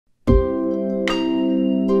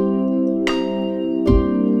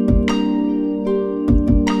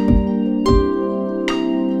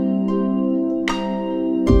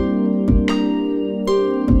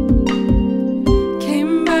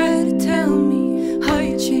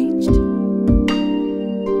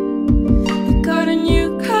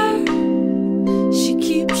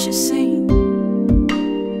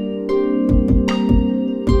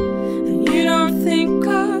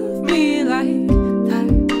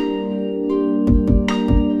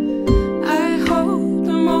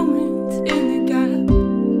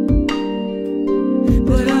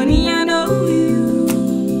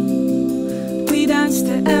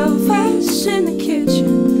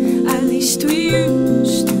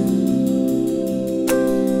used to.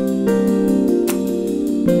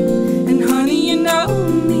 And honey, you know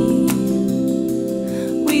me.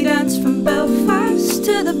 We danced from Belfast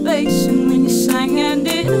to the basin when you sang, and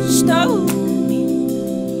it stoned me.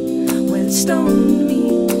 Well, it stoned me.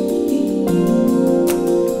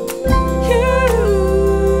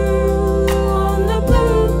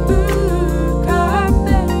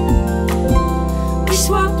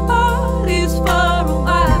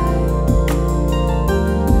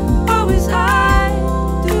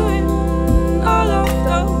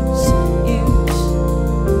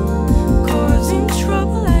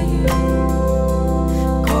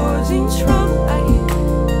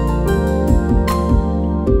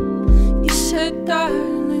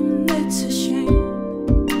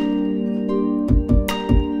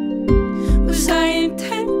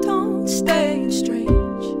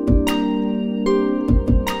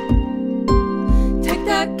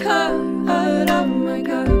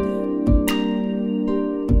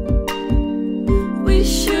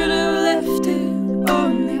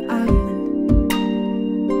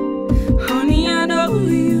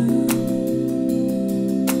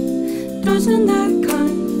 Doesn't that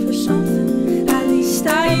count for something? At least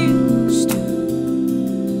I used to.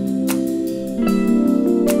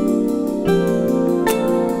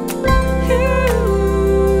 You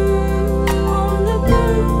on the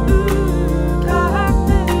blue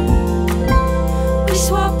carpet, we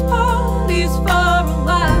swapped bodies for a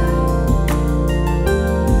while.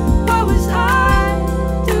 What was I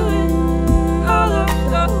doing all of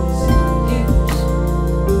those years?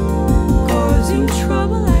 Causing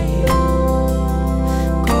trouble.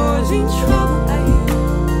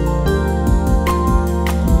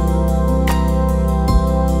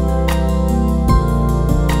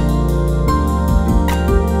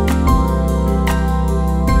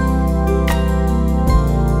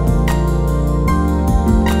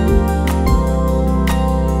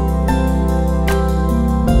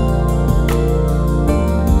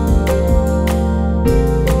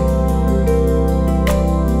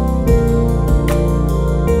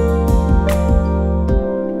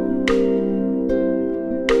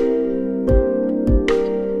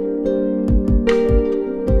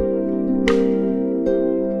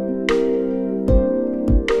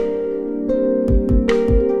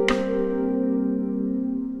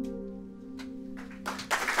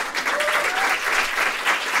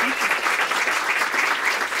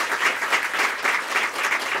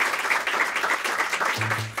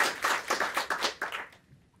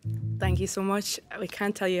 Thank you so much. We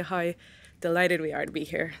can't tell you how delighted we are to be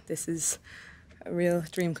here. This is a real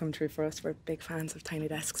dream come true for us. We're big fans of Tiny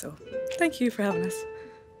Desk, so thank you for having us.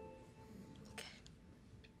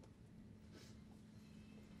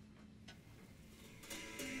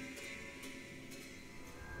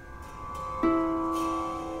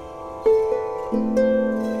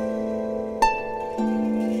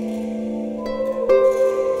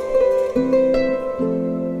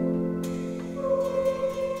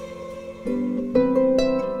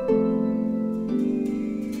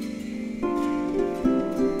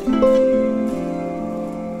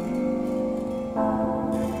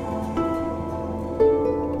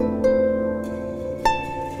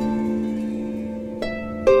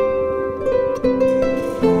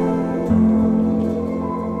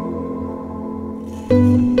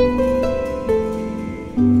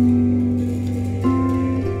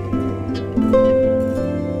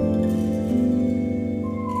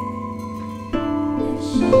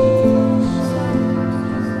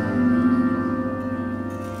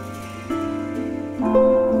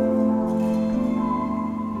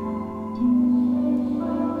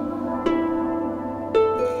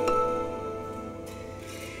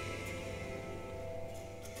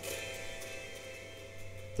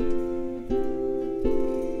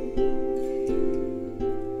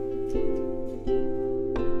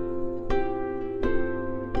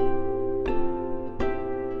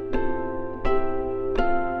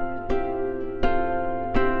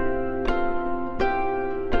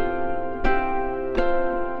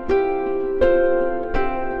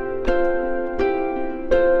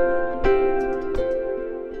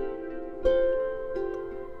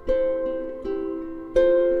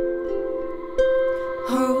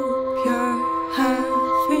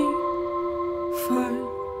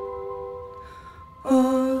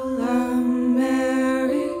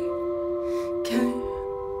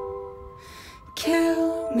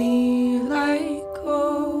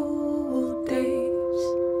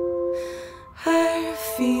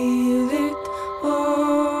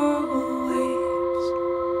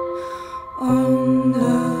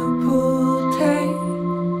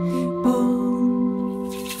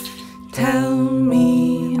 tell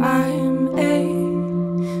me I'm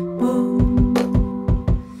able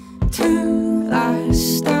to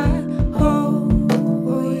last that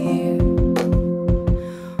whole year.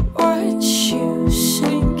 Watch you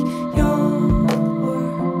sink your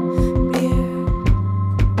beer.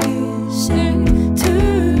 Is it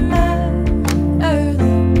too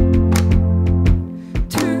early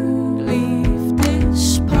to leave this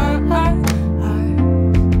party?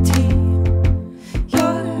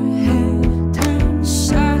 Your head turns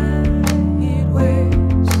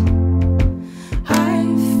sideways. I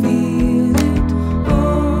feel it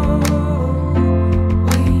always.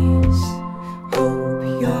 Hope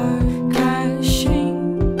you're crashing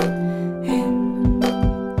in.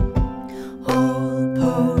 All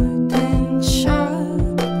potential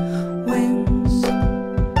wins.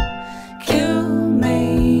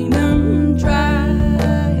 Kilmainham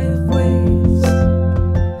driveways.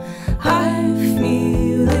 I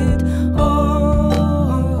feel it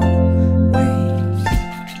always.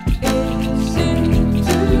 Is it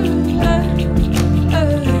too early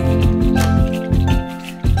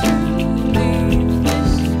to leave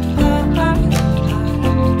this party?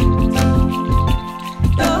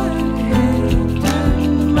 Your head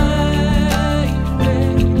turned my way.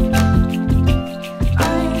 I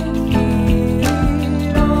feel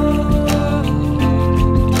it always.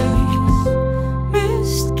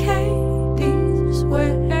 Missed Katie's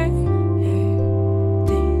wedding.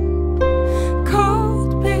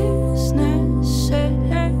 Cold business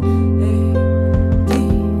ending.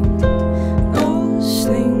 Those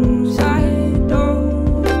things I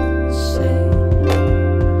don't say,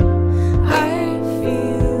 I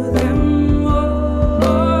feel them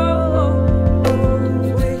always.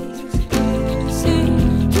 Is it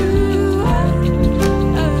too early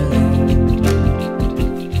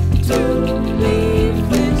to leave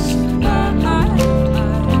this party?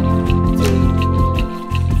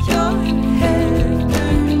 Your head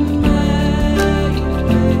turned my way.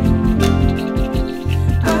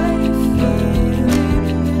 I feel it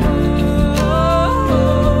always.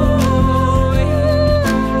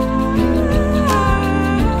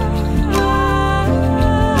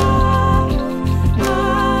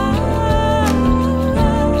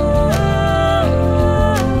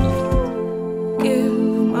 Give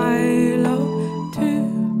my love to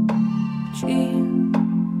Jean.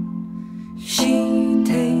 She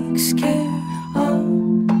takes care of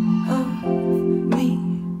me.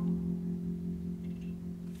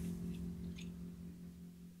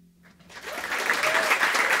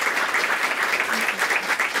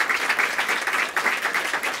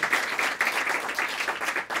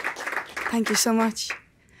 Thank you so much.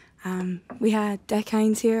 We had Dek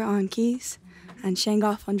Hynes here on keys and Shane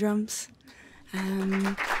Gough on drums.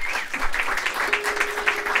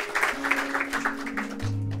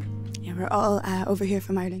 Yeah, we're all over here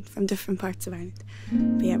from Ireland, from different parts of Ireland.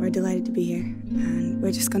 But yeah, we're delighted to be here, and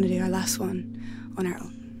we're just going to do our last one on our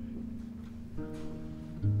own.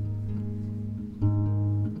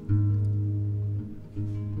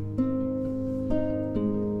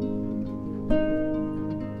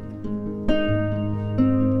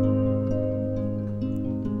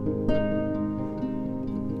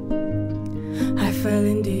 I fell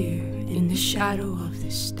into you in the shadow of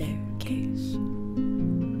the staircase.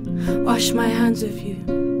 Washed my hands of you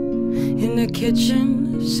in the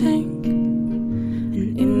kitchen sink.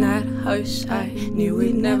 And in that house I knew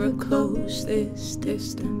we'd never close this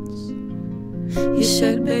distance. You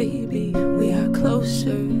said, baby, we are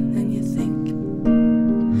closer than you think.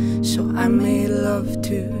 So I made love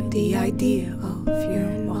to the idea of your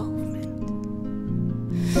involvement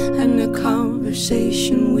and the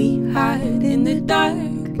conversation we had in the dark.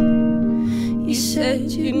 You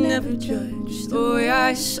said you never judged the way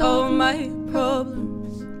I saw my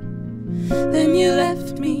problems. Then you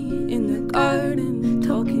left me in the garden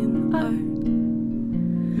talking art.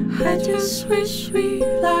 I just wish we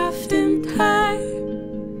laughed in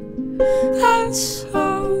time, that's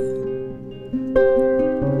all.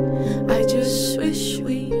 I just wish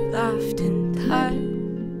we laughed in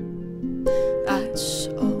time, that's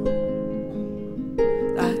all.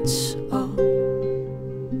 That's all.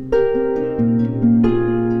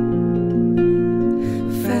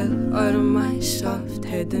 Fell out of my soft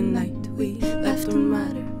head the night we left the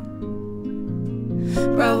matter.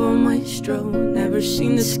 Bravo maestro, never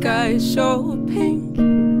seen the sky so pink.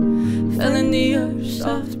 Fell into your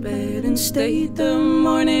soft bed and stayed the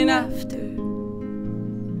morning after.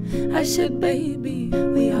 I said, baby,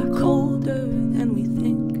 we are colder than we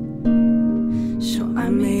think. So I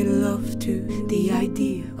made love to the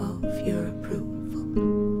idea of your approval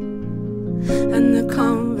and the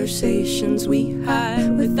conversation conversations we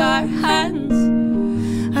had with our hands.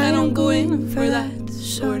 I don't go in for that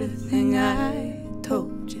sort of thing, I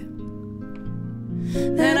told you.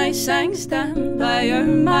 Then I sang Stand By Your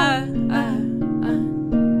Man.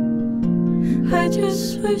 I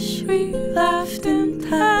just wish we laughed in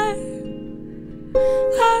time,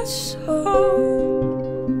 that's all.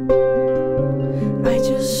 I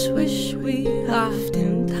just wish we laughed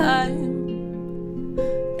in time,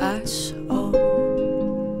 that's all.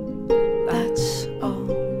 That's all.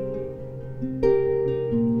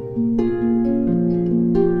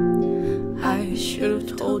 I should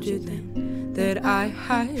have told you then that I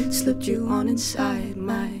had slipped you on inside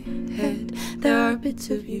my head. There are bits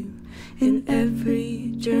of you in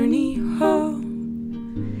every journey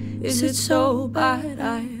home. Is it so bad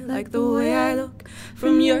I like the way I look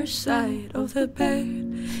from your side of the bed?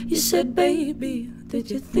 You said, baby, did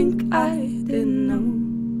you think I didn't know?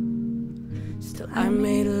 Still I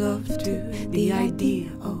made love to the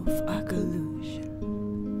idea of our collusion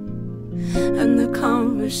and the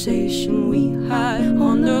conversation we had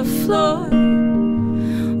on the floor,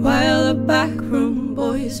 while the backroom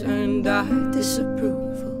boys earned our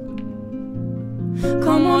disapproval.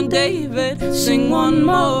 Come on, David, sing one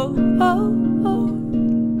more.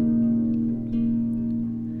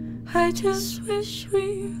 I just wish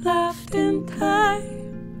we laughed in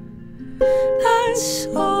time, that's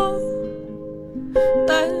all.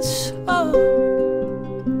 That's all.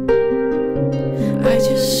 I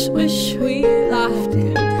just wish we laughed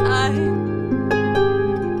in time,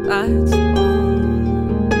 that's